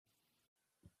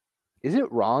Is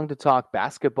it wrong to talk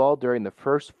basketball during the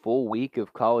first full week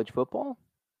of college football?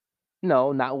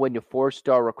 No, not when your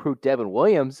four-star recruit Devin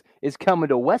Williams is coming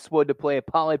to Westwood to play at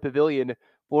Poly Pavilion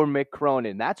for Mick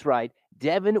Cronin. That's right.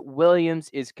 Devin Williams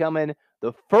is coming,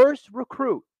 the first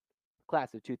recruit,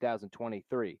 class of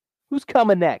 2023. Who's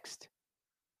coming next?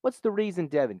 What's the reason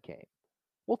Devin came?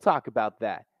 We'll talk about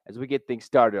that as we get things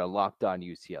started on Locked On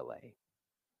UCLA.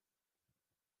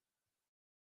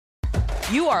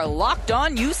 You are Locked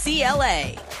On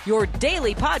UCLA, your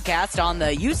daily podcast on the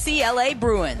UCLA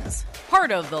Bruins.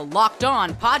 Part of the Locked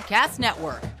On Podcast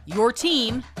Network, your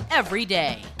team every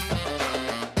day.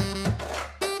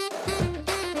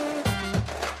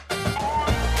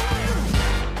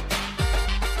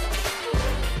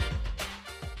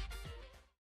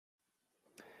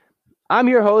 I'm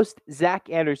your host, Zach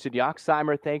Anderson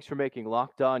Yoxheimer. Thanks for making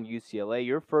Locked On UCLA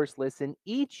your first listen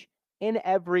each and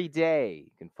every day.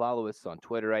 You can follow us on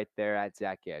Twitter right there at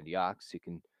Zach and Yox. You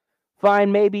can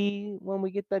find maybe when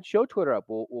we get that show Twitter up,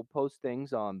 we'll post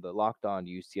things on the Locked On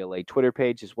UCLA Twitter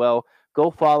page as well. Go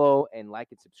follow and like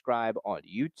and subscribe on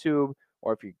YouTube,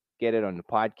 or if you get it on the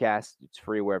podcast, it's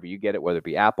free wherever you get it, whether it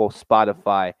be Apple,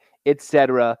 Spotify,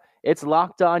 etc. It's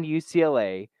Locked On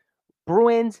UCLA.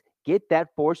 Bruins get that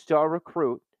four-star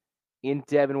recruit in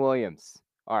Devin Williams.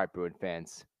 All right, Bruin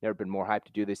fans, never been more hyped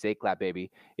to do this. Clap, baby.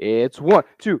 It's 1,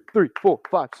 2, 3, 4,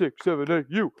 5, 6, 7, 8.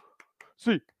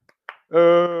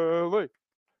 UCLA.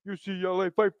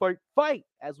 UCLA, fight, fight, fight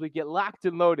as we get locked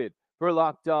and loaded for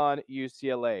Locked On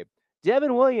UCLA.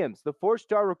 Devin Williams, the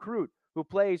four-star recruit who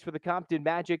plays for the Compton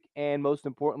Magic and, most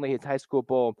importantly, his high school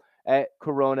bowl at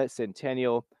Corona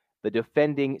Centennial, the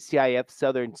defending CIF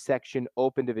Southern Section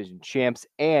Open Division champs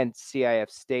and CIF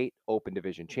State Open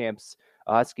Division champs.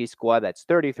 A Husky squad that's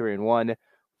 33-1.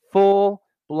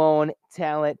 Full-blown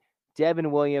talent.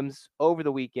 Devin Williams over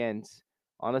the weekend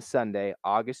on a Sunday,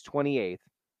 August 28th,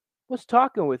 was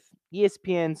talking with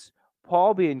ESPN's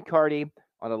Paul Biancardi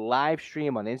on a live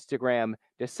stream on Instagram,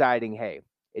 deciding, hey,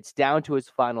 it's down to his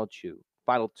final two,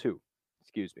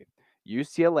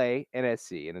 UCLA and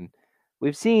SC. And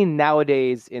we've seen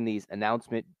nowadays in these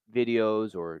announcement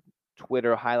videos or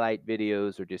Twitter highlight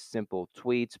videos or just simple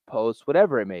tweets, posts,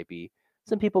 whatever it may be,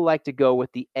 some people like to go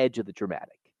with the edge of the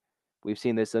dramatic. We've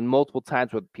seen this in multiple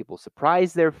times where people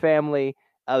surprise their family,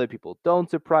 other people don't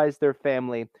surprise their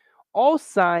family. All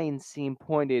signs seem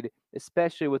pointed,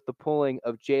 especially with the pulling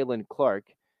of Jalen Clark,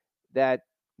 that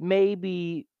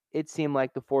maybe it seemed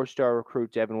like the four-star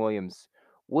recruit Devin Williams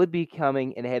would be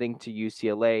coming and heading to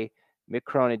UCLA. Mick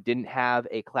Cronin didn't have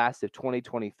a class of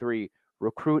 2023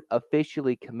 recruit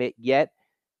officially commit yet,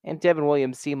 and Devin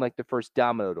Williams seemed like the first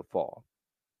domino to fall.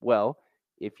 Well,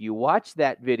 if you watch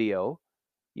that video,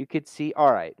 you could see,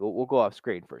 all right, we'll go off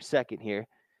screen for a second here.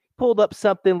 Pulled up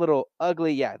something little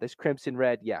ugly. Yeah, this crimson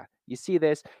red. Yeah, you see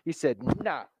this? He said,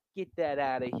 nah, get that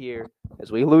out of here.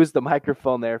 As we lose the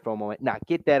microphone there for a moment. Nah,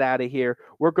 get that out of here.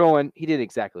 We're going. He didn't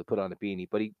exactly put on a beanie,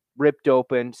 but he ripped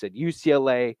open, said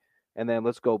UCLA, and then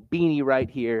let's go beanie right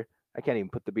here. I can't even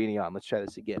put the beanie on. Let's try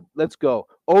this again. Let's go.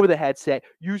 Over the headset.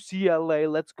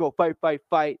 UCLA, let's go. Fight, fight,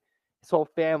 fight. His whole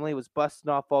family was busting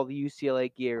off all the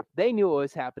UCLA gear. They knew what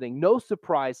was happening. No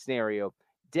surprise scenario.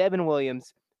 Devin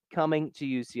Williams coming to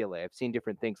UCLA. I've seen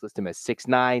different things list him as 6'9",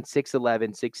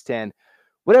 6'11", 6'10",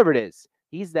 whatever it is.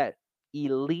 He's that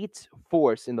elite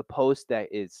force in the post that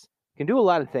can do a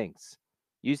lot of things.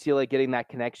 UCLA getting that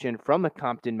connection from the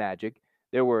Compton Magic.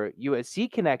 There were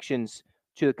USC connections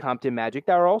to the Compton Magic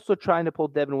that are also trying to pull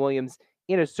Devin Williams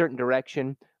in a certain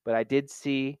direction, but I did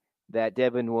see that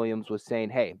Devin Williams was saying,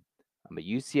 hey, I'm a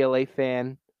UCLA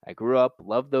fan. I grew up,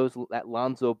 loved that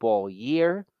Lonzo Ball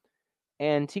year.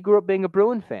 And he grew up being a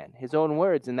Bruin fan, his own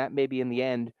words, and that maybe in the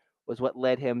end was what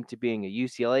led him to being a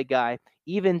UCLA guy.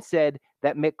 Even said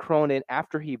that Mick Cronin,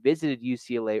 after he visited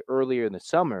UCLA earlier in the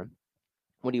summer,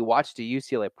 when he watched a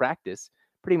UCLA practice,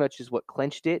 pretty much is what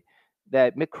clinched it,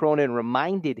 that Mick Cronin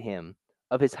reminded him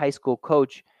of his high school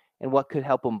coach and what could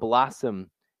help him blossom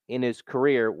in his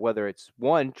career, whether it's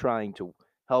one, trying to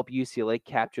help UCLA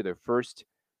capture their first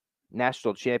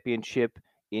national championship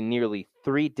in nearly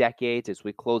 3 decades, as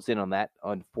we close in on that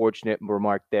unfortunate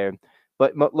remark there.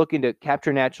 But looking to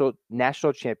capture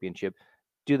national championship,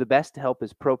 do the best to help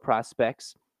his pro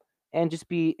prospects, and just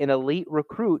be an elite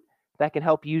recruit that can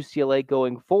help UCLA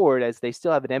going forward, as they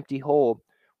still have an empty hole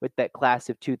with that class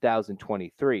of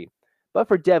 2023. But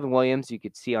for Devin Williams, you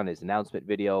could see on his announcement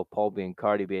video, Paul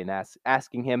Biancardi being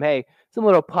asking him, hey, some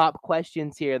little pop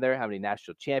questions here and there. How many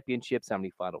national championships? How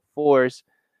many Final Fours?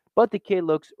 But the kid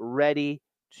looks ready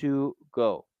to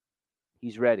go.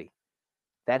 He's ready.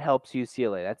 That helps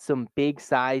UCLA. That's some big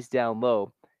size down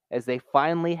low as they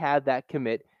finally have that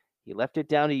commit. He left it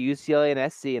down to UCLA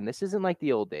and SC, and this isn't like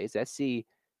the old days. SC,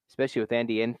 especially with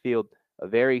Andy Enfield, a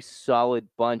very solid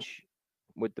bunch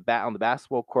with the bat on the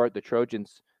basketball court. The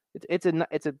Trojans, it's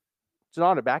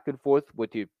not a back and forth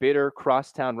with your bitter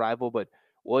crosstown rival, but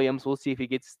Williams, we'll see if he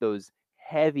gets those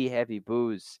heavy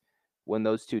boos when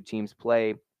those two teams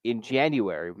play in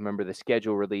January. Remember, the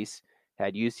schedule release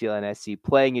had UCLA and SC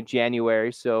playing in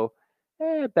January, so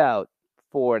about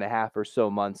 4.5 or so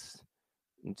months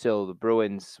until the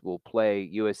Bruins will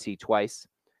play USC twice.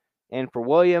 And for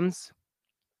Williams,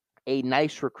 a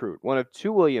nice recruit. One of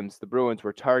two Williams the Bruins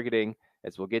were targeting,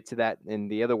 as we'll get to that in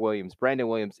the other Williams, Brandon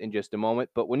Williams, in just a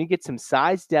moment. But when you get some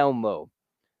size down low,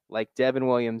 like Devin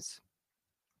Williams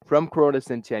from Corona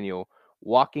Centennial,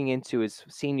 walking into his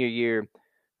senior year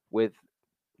with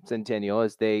Centennial,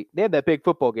 as they had that big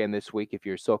football game this week, if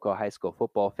you're a SoCal high school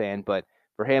football fan. But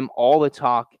for him, all the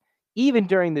talk, even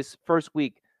during this first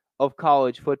week of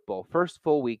college football, first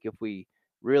full week, if we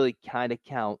really kind of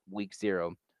count week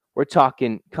 0, we're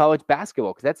talking college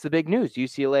basketball, because that's the big news.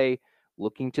 UCLA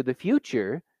looking to the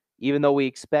future, even though we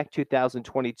expect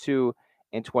 2022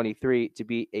 and 23 to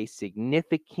be a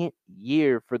significant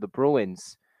year for the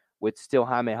Bruins with still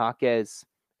Jaime Jaquez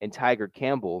and Tiger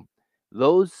Campbell.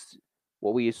 Those,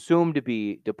 what we assume to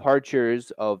be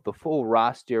departures of the full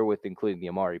roster, with including the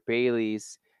Amari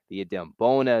Baileys, the Adem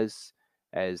Bonas,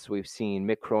 as we've seen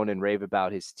Mick Cronin rave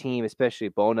about his team, especially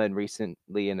Bona, and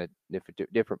recently in a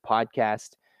different podcast,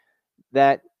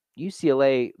 that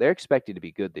UCLA, they're expected to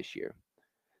be good this year.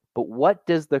 But what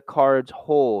does the cards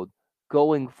hold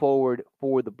going forward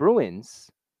for the Bruins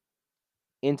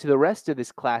into the rest of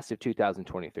this class of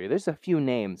 2023? There's a few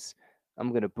names I'm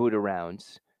going to boot around.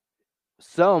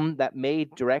 Some that may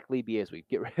directly be, as we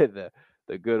get rid of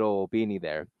the good old beanie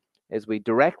there, as we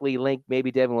directly link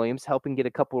maybe Devin Williams helping get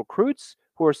a couple recruits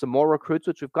who are some more recruits,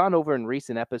 which we've gone over in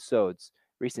recent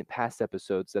past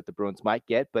episodes that the Bruins might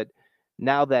get. But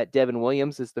now that Devin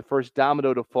Williams is the first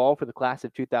domino to fall for the class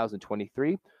of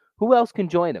 2023, who else can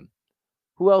join him?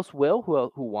 Who else will?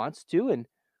 Who wants to? And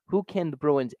who can the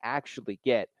Bruins actually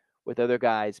get, with other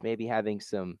guys maybe having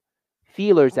some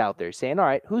feelers out there saying, all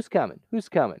right, who's coming? Who's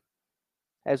coming?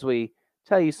 As we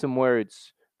tell you some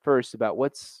words first about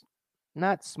what's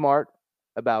not smart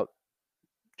about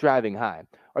driving high.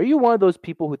 Are you one of those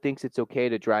people who thinks it's okay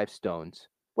to drive stones?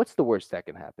 What's the worst that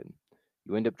can happen?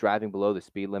 You end up driving below the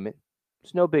speed limit?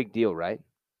 It's no big deal, right?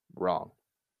 Wrong.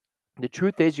 The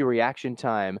truth is, your reaction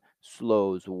time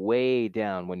slows way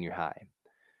down when you're high.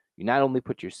 You not only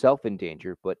put yourself in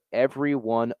danger, but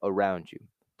everyone around you.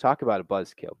 Talk about a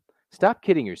buzzkill. Stop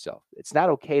kidding yourself. It's not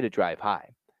okay to drive high.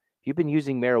 If you've been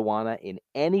using marijuana in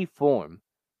any form,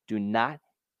 do not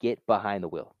get behind the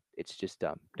wheel. It's just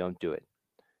dumb. Don't do it.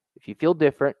 If you feel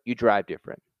different, you drive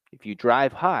different. If you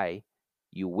drive high,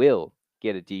 you will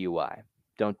get a DUI.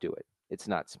 Don't do it. It's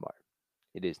not smart.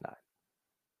 It is not.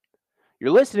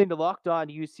 You're listening to Locked On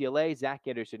UCLA. Zach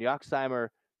Anderson-Yoxheimer,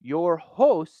 your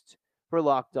host for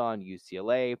Locked On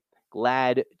UCLA.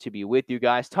 Glad to be with you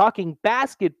guys. Talking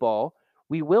basketball.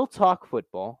 We will talk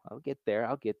football. I'll get there.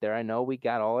 I know we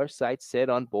got all our sights set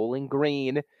on Bowling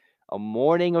Green. A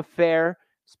morning affair.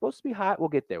 Supposed to be hot. We'll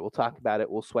get there. We'll talk about it.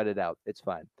 We'll sweat it out. It's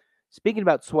fine. Speaking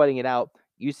about sweating it out,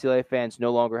 UCLA fans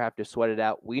no longer have to sweat it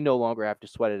out. We no longer have to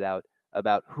sweat it out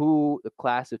about who the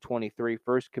class of 23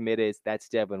 first commit is. That's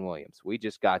Devin Williams. We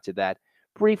just got to that.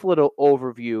 Brief little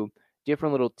overview,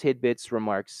 different little tidbits,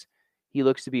 remarks. He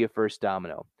looks to be a first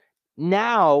domino.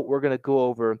 Now we're going to go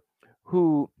over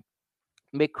who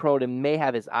Mick Cronin may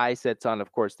have his eyes set on.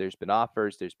 Of course, there's been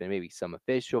offers. There's been maybe some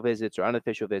official visits or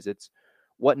unofficial visits,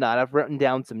 whatnot. I've written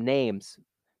down some names. I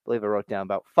believe I wrote down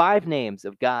about 5 names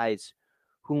of guys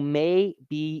who may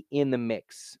be in the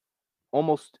mix,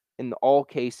 almost in all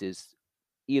cases,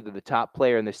 either the top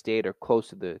player in the state or close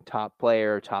to the top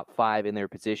player or top 5 in their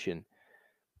position.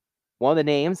 One of the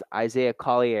names, Isaiah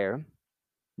Collier,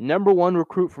 number 1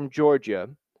 recruit from Georgia,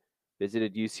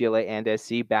 visited UCLA and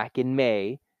SC back in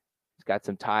May. He's got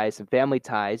some ties, some family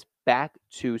ties back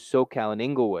to SoCal and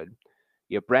Inglewood.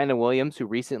 You have Brandon Williams, who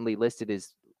recently listed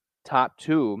his top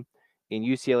 2 in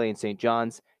UCLA and St.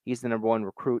 John's. He's the number 1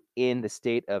 recruit in the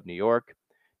state of New York.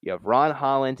 You have Ron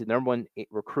Holland, the number 1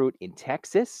 recruit in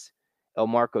Texas. El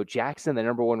Marco Jackson, the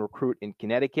number 1 recruit in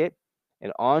Connecticut.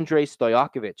 And Andre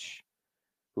Stojakovic,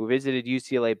 who visited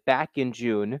UCLA back in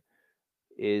June,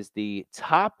 is the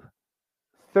top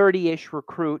 30-ish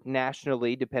recruit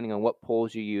nationally, depending on what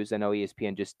polls you use. I know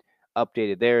ESPN just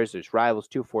updated theirs. There's Rivals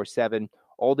 247,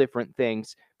 all different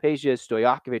things. Peja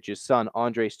Stojakovic's son,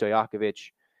 Andre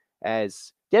Stojakovic,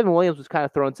 as Devin Williams was kind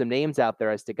of throwing some names out there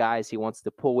as to guys he wants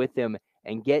to pull with him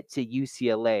and get to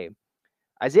UCLA.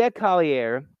 Isaiah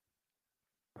Collier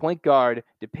point guard,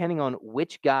 depending on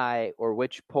which guy or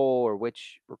which poll or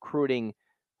which recruiting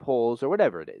polls or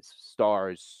whatever it is,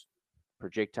 stars,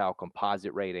 projectile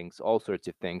composite ratings, all sorts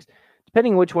of things.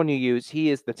 Depending on which one you use, he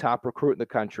is the top recruit in the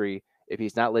country. If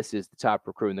he's not listed as the top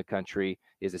recruit in the country,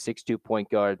 he is a 6'2" point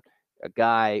guard, a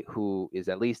guy who is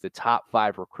at least the top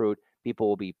 5 recruit. People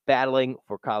will be battling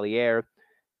for Collier.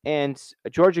 And a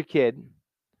Georgia kid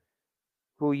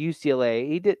who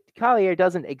UCLA, Collier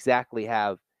doesn't exactly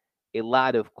have a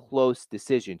lot of close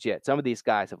decisions yet. Some of these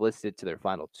guys have listed to their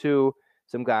final 2.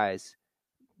 Some guys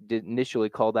did initially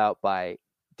called out by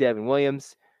Devin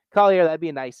Williams. Collier, that'd be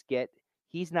a nice get.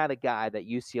 He's not a guy that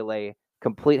UCLA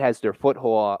complete has their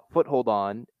foothold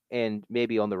on, and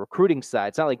maybe on the recruiting side.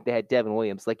 It's not like they had Devin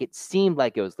Williams. Like, it seemed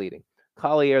like it was leading.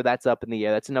 Collier, that's up in the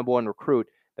air. That's the number 1 recruit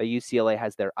that UCLA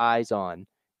has their eyes on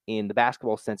in the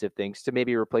basketball sense of things to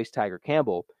maybe replace Tiger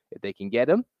Campbell. If they can get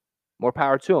him, more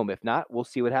power to him. If not, we'll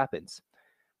see what happens.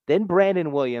 Then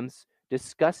Brandon Williams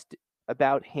discussed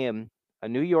about him, a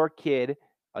New York kid,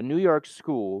 a New York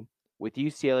school with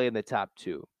UCLA in the top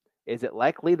 2. Is it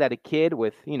likely that a kid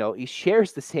with, he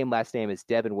shares the same last name as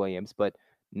Devin Williams, but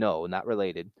no, not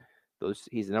related.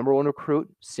 He's the number 1 recruit,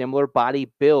 similar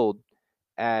body build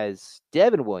as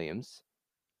Devin Williams,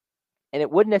 and it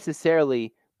wouldn't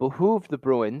necessarily behoove the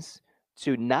Bruins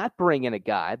to not bring in a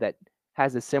guy that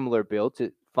has a similar build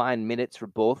to find minutes for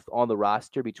both on the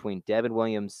roster between Devin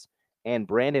Williams and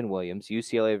Brandon Williams,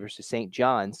 UCLA versus St.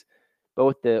 John's. But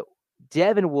with the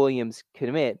Devin Williams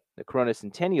commit, the Corona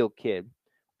Centennial kid,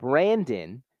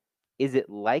 Brandon, is it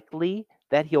likely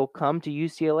that he'll come to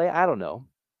UCLA? I don't know.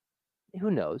 Who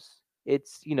knows?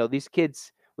 It's, these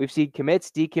kids, we've seen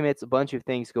commits, decommits, a bunch of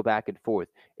things go back and forth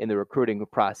in the recruiting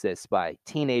process by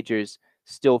teenagers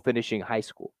still finishing high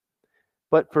school.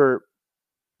 But for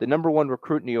the number 1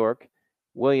 recruit in New York,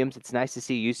 Williams, it's nice to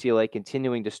see UCLA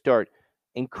continuing to start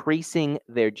increasing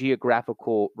their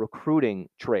geographical recruiting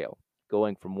trail,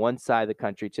 going from one side of the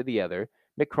country to the other.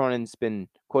 Mick Cronin's been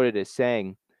quoted as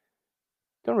saying,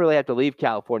 don't really have to leave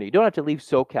California. You don't have to leave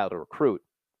SoCal to recruit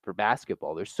for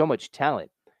basketball. There's so much talent.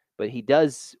 But he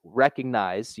does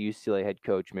recognize, UCLA head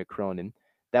coach Mick Cronin,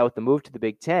 that with the move to the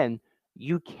Big Ten,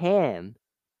 you can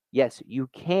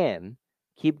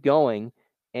keep going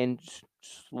and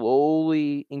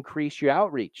slowly increase your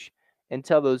outreach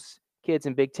until those kids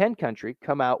in Big Ten country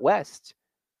come out west.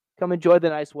 Come enjoy the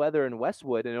nice weather in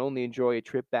Westwood and only enjoy a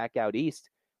trip back out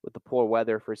east with the poor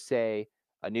weather for, say,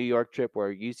 a New York trip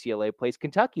where UCLA plays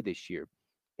Kentucky this year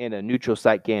in a neutral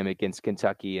site game against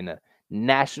Kentucky in a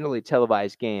nationally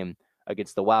televised game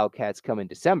against the Wildcats come in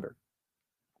December.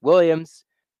 Williams,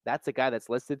 that's a guy that's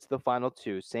listed to the final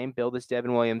 2. Same build as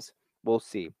Devin Williams. We'll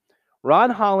see.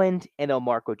 Ron Holland and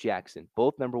Elmarko Jackson,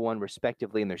 both number 1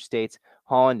 respectively in their states.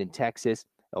 Holland in Texas,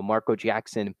 Elmarko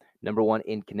Jackson, number 1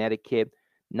 in Connecticut.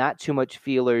 Not too much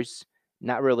feelers,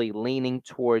 not really leaning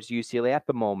towards UCLA at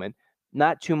the moment.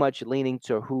 Not too much leaning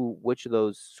to which of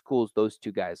those schools those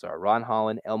 2 guys are. Ron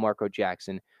Holland, Elmarko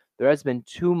Jackson. There has been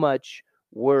too much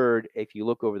word, if you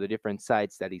look over the different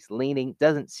sites, that he's leaning.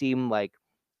 Doesn't seem like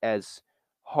as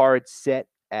hard set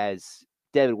as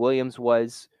Devin Williams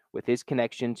was with his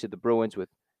connection to the Bruins with,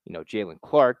 Jalen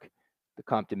Clark, the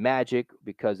Compton Magic,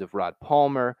 because of Rod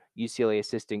Palmer, UCLA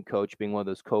assistant coach, being one of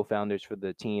those co-founders for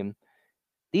the team.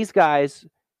 These guys,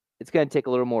 it's going to take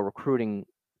a little more recruiting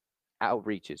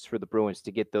outreaches for the Bruins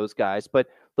to get those guys. But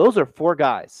those are 4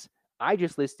 guys. I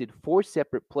just listed 4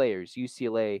 separate players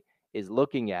UCLA is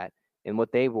looking at and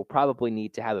what they will probably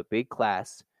need to have a big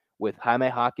class with Jaime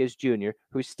Jaquez Jr.,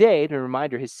 who stayed. And a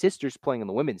reminder, his sister's playing on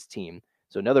the women's team.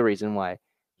 So another reason why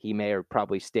he may have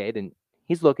probably stayed. And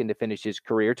he's looking to finish his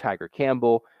career. Tiger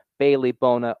Campbell, Bailey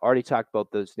Bona, already talked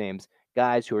about those names.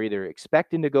 Guys who are either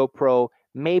expecting to go pro,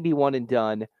 maybe one and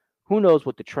done. Who knows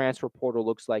what the transfer portal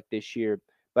looks like this year.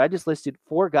 But I just listed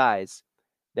 4 guys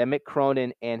that Mick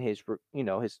Cronin and his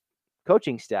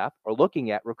coaching staff are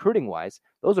looking at recruiting-wise.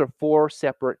 Those are 4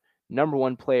 separate number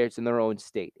 1 players in their own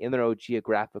state, in their own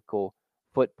geographical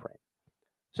footprint.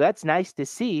 So that's nice to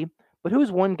see. But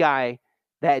who's one guy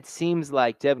that seems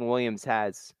like Devin Williams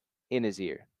has in his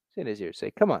ear? It's in his ear.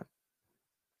 Say, come on.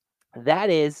 That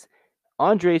is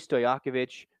Andrei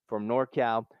Stojakovic from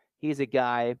NorCal. He's a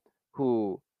guy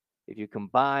who, if you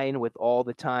combine with all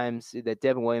the times that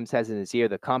Devin Williams has in his ear,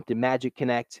 the Compton Magic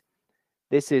Connect,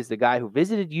 this is the guy who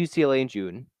visited UCLA in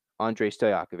June, Andrei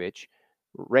Stojakovic,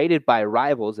 rated by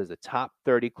Rivals as a top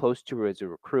 30, close to as a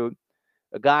recruit,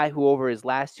 a guy who over his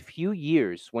last few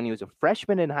years, when he was a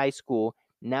freshman in high school,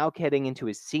 now heading into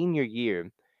his senior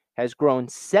year, has grown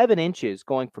 7 inches,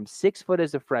 going from 6 foot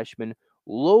as a freshman,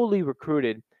 lowly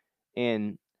recruited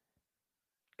in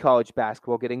college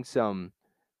basketball, getting some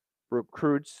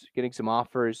recruits, getting some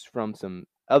offers from some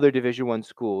other Division One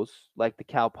schools like the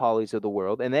Cal Polys of the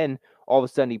world, and then all of a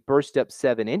sudden he burst up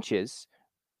 7 inches,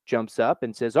 jumps up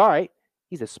and says, "All right."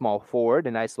 He's a small forward,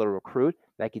 a nice little recruit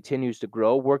that continues to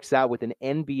grow, works out with an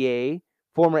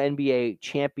former NBA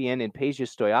champion in Peja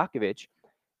Stojakovic.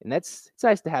 And it's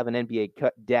nice to have an NBA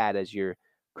dad as your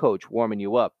coach warming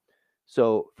you up.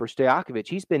 So for Stojakovic,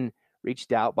 he's been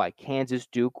reached out by Kansas,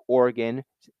 Duke, Oregon,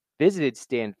 visited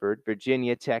Stanford,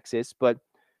 Virginia, Texas. But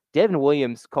Devin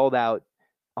Williams called out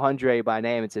Andre by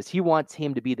name and says he wants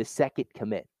him to be the second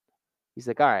commit. He's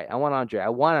like, all right, I want Andre. I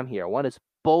want him here. I want us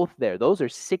both there. Those are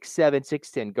 6'7",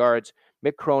 6'10" guards.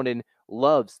 Mick Cronin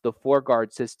loves the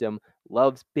 4-guard system,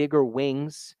 loves bigger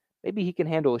wings. Maybe he can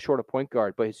handle a shorter point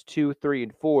guard, but his 2, 3,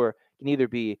 and 4 can either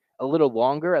be a little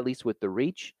longer, at least with the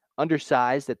reach,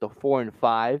 undersized at the 4 and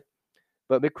 5.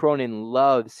 But Mick Cronin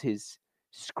loves his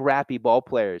scrappy ball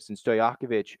players. And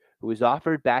Stojakovic, who was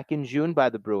offered back in June by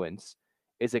the Bruins,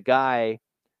 is a guy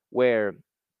where,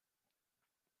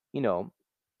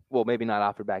 well, maybe not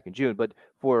offered back in June, but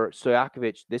for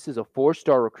Stojakovic, this is a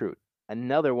 4-star recruit.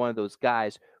 Another one of those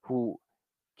guys who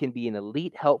can be an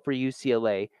elite help for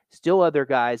UCLA. Still other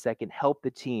guys that can help the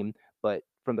team, but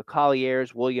from the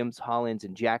Colliers, Williams, Hollins,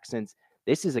 and Jacksons,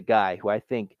 this is a guy who I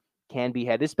think can be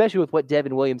had, especially with what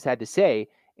Devin Williams had to say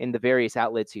in the various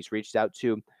outlets he's reached out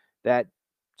to, that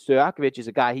Stojakovic is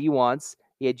a guy he wants.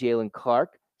 He had Jalen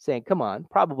Clark saying, come on,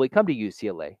 probably come to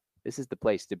UCLA. This is the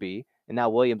place to be. And now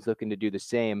Williams looking to do the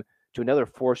same to another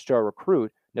 4-star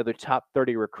recruit, another top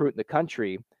 30 recruit in the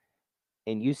country.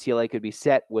 And UCLA could be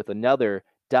set with another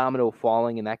domino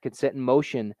falling, and that could set in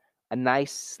motion a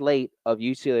nice slate of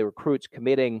UCLA recruits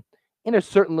committing in a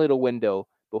certain little window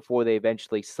before they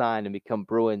eventually sign and become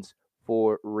Bruins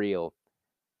for real.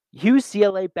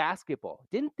 UCLA basketball.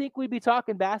 Didn't think we'd be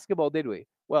talking basketball, did we?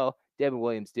 Well, Devin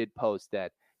Williams did post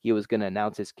that he was going to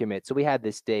announce his commit. So we had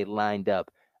this day lined up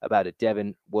about a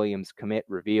Devin Williams commit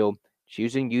reveal.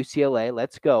 Choosing UCLA.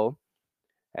 Let's go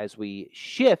as we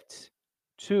shift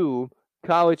to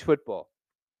college football.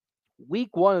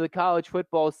 Week 1 of the college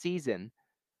football season.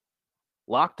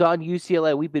 Locked on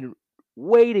UCLA. We've been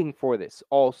waiting for this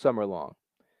all summer long.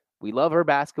 We love our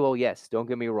basketball, yes, don't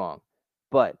get me wrong.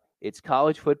 But it's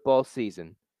college football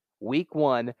season. Week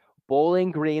 1,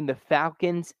 Bowling Green, the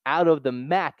Falcons out of the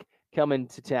MAC coming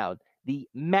to town. The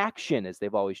Maction, as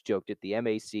they've always joked it, the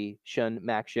MAC, Shun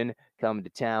Maction, coming to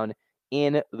town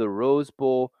in the Rose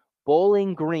Bowl.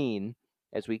 Bowling Green,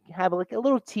 as we have like a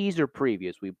little teaser preview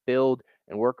as we build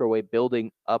and work our way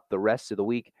building up the rest of the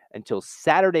week until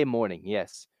Saturday morning.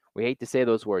 Yes, we hate to say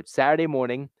those words. Saturday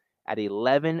morning at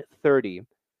 11:30.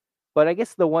 But I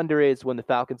guess the wonder is when the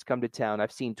Falcons come to town,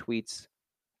 I've seen tweets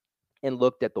and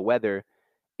looked at the weather.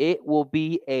 It will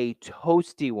be a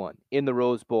toasty one in the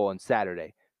Rose Bowl on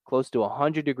Saturday. Close to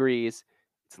 100 degrees.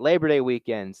 It's Labor Day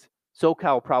weekends.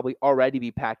 SoCal will probably already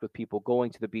be packed with people going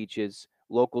to the beaches,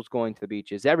 locals going to the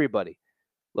beaches, everybody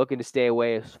looking to stay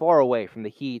away, as far away from the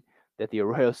heat that the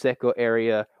Arroyo Seco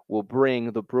area will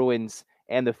bring the Bruins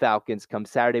and the Falcons come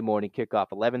Saturday morning,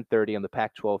 kickoff 11:30 on the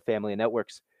Pac-12 family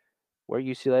networks, where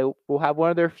UCLA will have one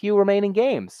of their few remaining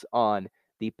games on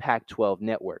the Pac-12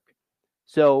 network.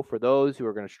 So for those who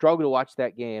are going to struggle to watch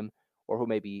that game, or who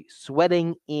may be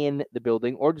sweating in the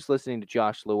building, or just listening to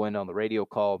Josh Lewin on the radio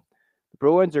call, the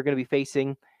Bruins are going to be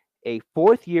facing a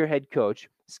 4th-year head coach,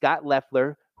 Scott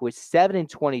Leffler, who is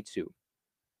 7-22.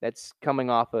 That's coming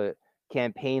off a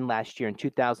campaign last year in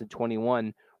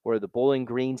 2021 where the Bowling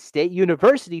Green State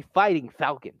University Fighting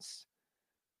Falcons.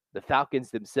 The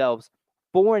Falcons themselves,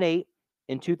 4-8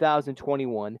 in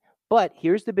 2021. But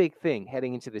here's the big thing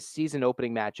heading into the season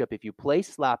opening matchup. If you play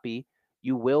sloppy,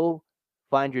 you will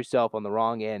find yourself on the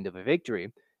wrong end of a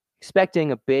victory.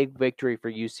 Expecting a big victory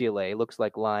for UCLA, looks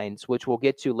like lines, which we'll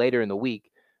get to later in the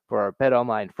week for our Bet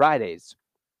Online Fridays.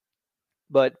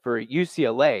 But for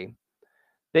UCLA,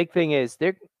 big thing is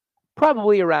they're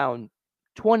probably around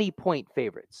 20-point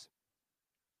favorites.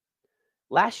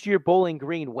 Last year, Bowling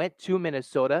Green went to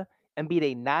Minnesota and beat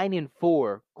a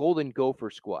 9-4 Golden Gopher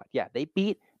squad. Yeah, they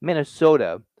beat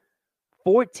Minnesota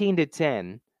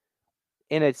 14-10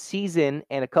 in a season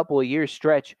and a couple of years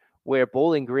stretch where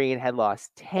Bowling Green had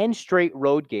lost 10 straight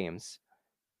road games.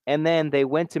 And then they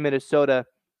went to Minnesota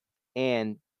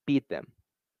and beat them.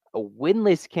 A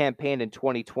winless campaign in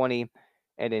 2020,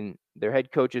 and in their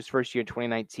head coach's first year in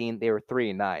 2019, they were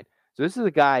 3-9. So this is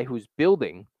a guy who's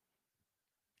building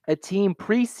a team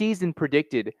preseason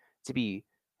predicted to be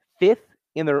 5th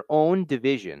in their own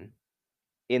division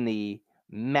in the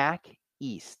MAC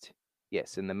East.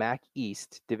 Yes, in the MAC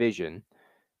East division.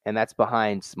 And that's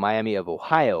behind Miami of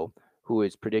Ohio, who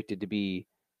is predicted to be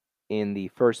in the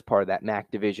first part of that MAC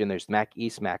division. There's MAC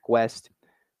East, MAC West.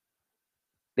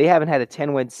 They haven't had a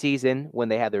 10-win season when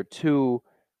they had their 2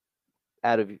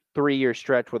 out of 3-year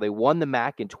stretch where they won the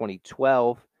MAC in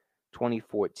 2012,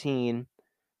 2014.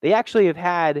 They actually have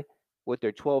had, with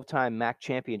their 12-time MAC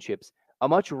championships, a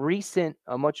much more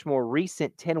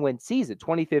recent 10-win season.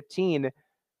 2015,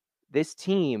 this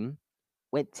team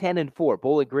went 10-4,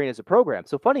 Bowling Green as a program.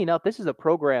 So funny enough, this is a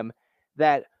program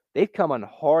that they've come on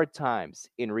hard times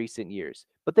in recent years,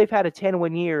 but they've had a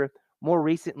 10-win year more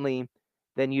recently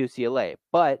than UCLA.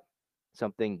 But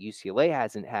something UCLA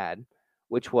hasn't had,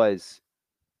 which was,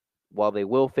 while they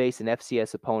will face an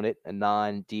FCS opponent, a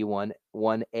non-D1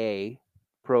 1A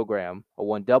program, a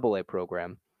 1AA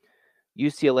program,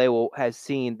 UCLA has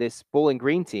seen this Bowling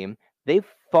Green team. They've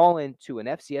fallen to an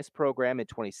FCS program in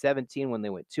 2017 when they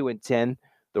went 2-10,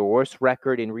 the worst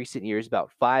record in recent years,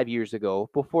 about 5 years ago,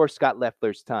 before Scott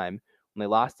Loeffler's time, when they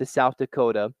lost to South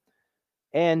Dakota.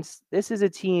 And this is a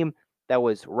team that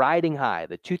was riding high.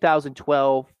 The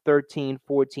 2012, 13,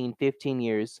 14, 15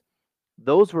 years,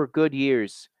 those were good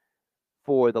years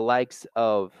for the likes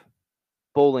of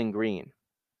Bowling Green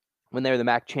when they were the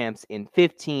MAC champs in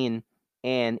 15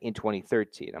 and in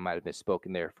 2013. I might have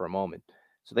misspoken there for a moment.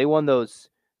 So they won those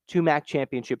 2 MAC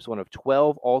championships, one of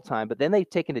 12 all-time, but then they've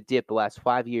taken a dip the last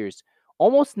 5 years,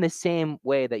 almost in the same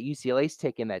way that UCLA's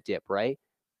taken that dip, right?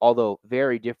 Although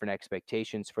very different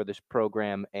expectations for this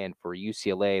program and for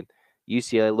UCLA.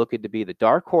 UCLA looking to be the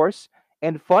dark horse.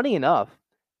 And funny enough,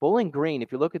 Bowling Green,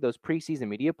 if you look at those preseason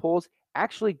media polls,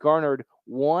 actually garnered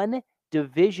 1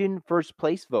 division first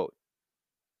place vote.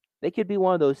 They could be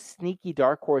one of those sneaky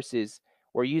dark horses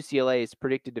where UCLA is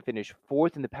predicted to finish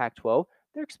 4th in the Pac-12.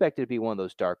 They're expected to be one of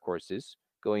those dark horses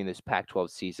going this Pac-12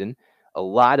 season. A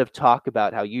lot of talk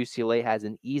about how UCLA has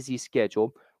an easy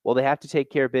schedule. Well, they have to take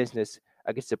care of business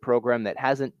against a program that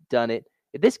hasn't done it.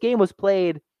 If this game was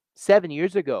played 7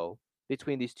 years ago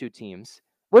between these two teams,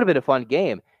 it would have been a fun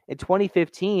game. In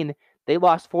 2015, they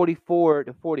lost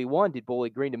 44-41 to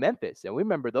Bowling Green to Memphis. And we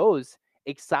remember those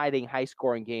exciting,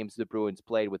 high-scoring games the Bruins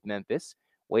played with Memphis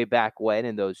way back when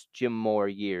in those Jim Moore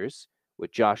years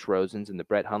with Josh Rosens and the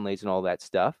Brett Hundleys and all that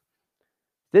stuff.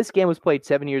 This game was played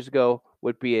 7 years ago,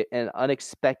 would be an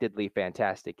unexpectedly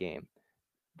fantastic game.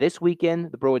 This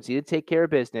weekend, the Bruins need to take care of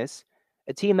business.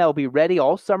 A team that will be ready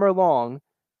all summer long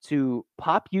to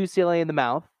pop UCLA in the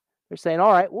mouth. They're saying,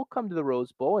 all right, we'll come to the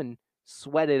Rose Bowl and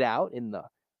sweat it out in the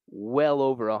well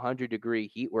over 100-degree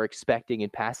heat we're expecting in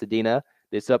Pasadena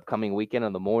this upcoming weekend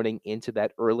on the morning into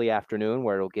that early afternoon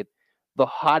where it'll get the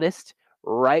hottest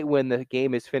right when the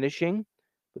game is finishing.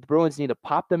 But the Bruins need to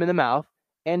pop them in the mouth.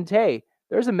 And hey,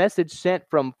 there's a message sent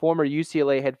from former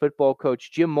UCLA head football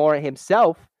coach Jim Moore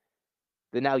himself,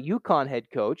 the now UConn head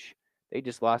coach. They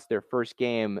just lost their first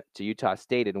game to Utah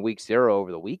State in week 0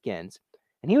 over the weekends.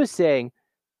 And he was saying,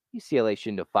 UCLA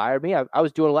shouldn't have fired me. I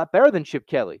was doing a lot better than Chip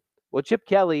Kelly. Well, Chip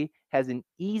Kelly has an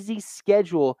easy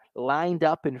schedule lined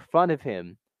up in front of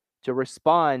him to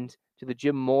respond to the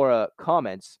Jim Mora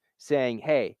comments saying,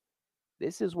 hey,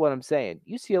 this is what I'm saying.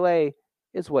 UCLA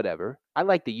is whatever. I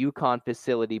like the UConn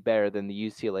facility better than the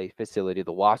UCLA facility,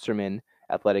 the Wasserman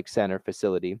Athletic Center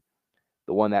facility,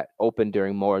 the one that opened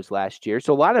during Mora's last year.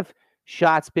 So a lot of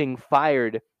shots being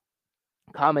fired,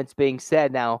 comments being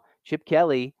said. Now, Chip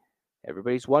Kelly,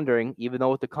 everybody's wondering, even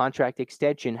though with the contract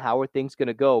extension, how are things going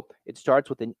to go? It starts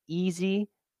with an easy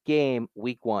game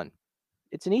week 1.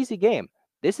 It's an easy game.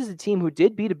 This is a team who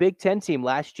did beat a Big Ten team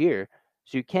last year,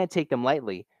 so you can't take them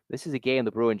lightly. This is a game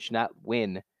the Bruins should not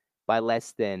win by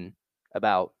less than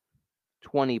about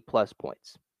 20-plus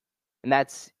points. And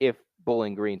that's if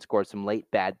Bowling Green scores some late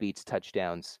bad beats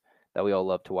touchdowns that we all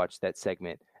love to watch that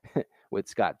segment with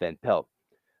Scott Van Pelt.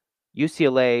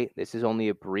 UCLA, this is only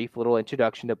a brief little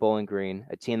introduction to Bowling Green,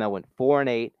 a team that went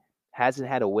 4-8, hasn't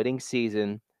had a winning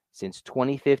season since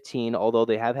 2015, although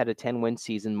they have had a 10-win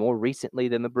season more recently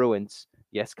than the Bruins.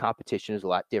 Yes, competition is a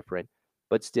lot different,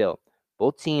 but still,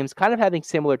 both teams kind of having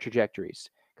similar trajectories,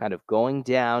 kind of going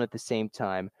down at the same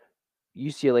time.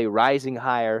 UCLA rising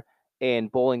higher,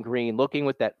 and Bowling Green looking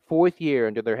with that 4th year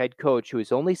under their head coach, who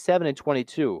is only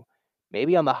 7-22,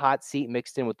 maybe on the hot seat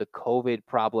mixed in with the COVID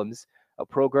problems. A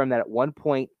program that at one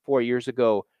point 4 years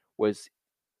ago was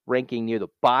ranking near the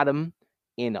bottom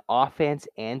in offense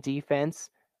and defense.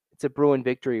 It's a Bruin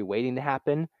victory waiting to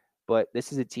happen, but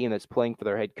this is a team that's playing for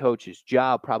their head coach's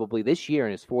job probably this year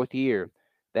in his 4th year.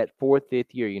 That 4th, 5th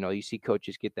year, you see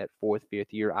coaches get that 4th,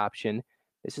 5th year option.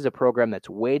 This is a program that's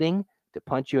waiting to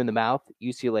punch you in the mouth.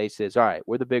 UCLA says, all right,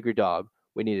 we're the bigger dog.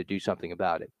 We need to do something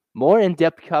about it. More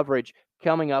in-depth coverage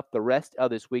coming up the rest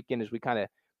of this weekend as we kind of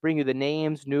bring you the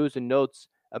names, news, and notes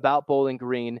about Bowling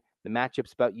Green. the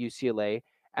matchups about UCLA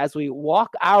as we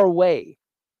walk our way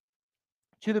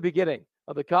to the beginning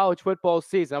of the college football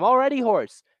season. I'm already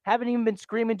hoarse. Haven't even been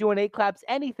screaming, doing 8 claps,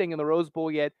 anything in the Rose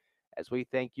Bowl yet. As we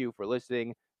thank you for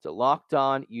listening to Locked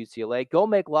On UCLA. Go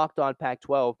make Locked On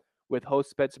Pac-12 with host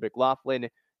Spencer McLaughlin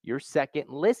your second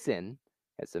listen.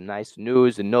 Has some nice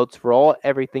news and notes for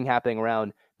everything happening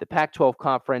around the Pac-12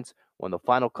 conference. When the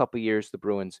final couple years, the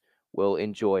Bruins will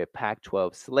enjoy a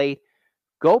Pac-12 slate.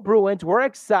 Go Bruins. We're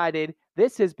excited.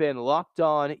 This has been Locked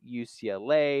On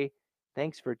UCLA.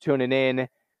 Thanks for tuning in.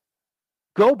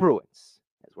 Go Bruins,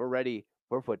 as we're ready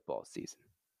for football season.